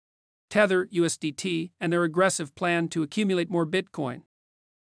Tether, USDT, and their aggressive plan to accumulate more Bitcoin.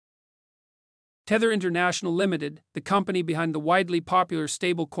 Tether International Limited, the company behind the widely popular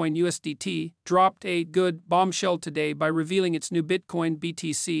stablecoin USDT, dropped a good bombshell today by revealing its new Bitcoin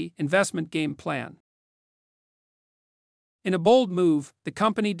BTC investment game plan. In a bold move, the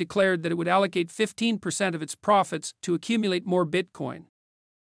company declared that it would allocate 15% of its profits to accumulate more Bitcoin.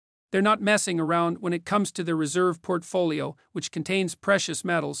 They're not messing around when it comes to their reserve portfolio, which contains precious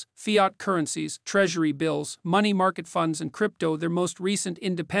metals, fiat currencies, treasury bills, money market funds, and crypto. Their most recent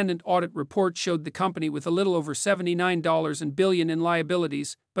independent audit report showed the company with a little over $79 billion in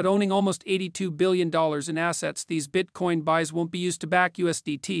liabilities, but owning almost $82 billion in assets. These Bitcoin buys won't be used to back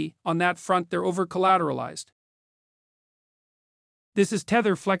USDT. On that front, they're over-collateralized. This is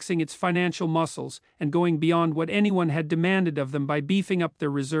Tether flexing its financial muscles and going beyond what anyone had demanded of them by beefing up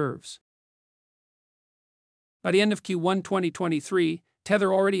their reserves. By the end of Q1 2023,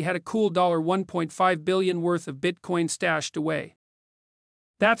 Tether already had a cool $1.5 billion worth of Bitcoin stashed away.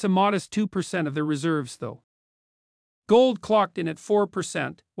 That's a modest 2% of their reserves, though. Gold clocked in at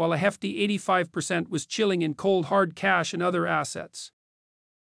 4%, while a hefty 85% was chilling in cold hard cash and other assets.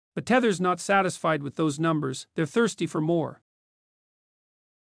 But Tether's not satisfied with those numbers, they're thirsty for more.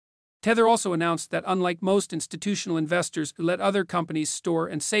 Tether also announced that unlike most institutional investors who let other companies store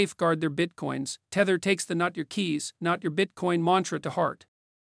and safeguard their bitcoins, Tether takes the "not your keys, not your Bitcoin" mantra to heart.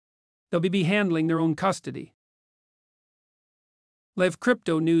 They'll be handling their own custody. Live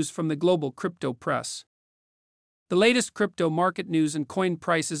crypto news from the global crypto press. The latest crypto market news and coin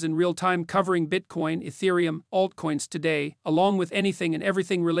prices in real time, covering Bitcoin, Ethereum, altcoins today, along with anything and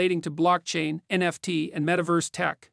everything relating to blockchain, NFT, and metaverse tech.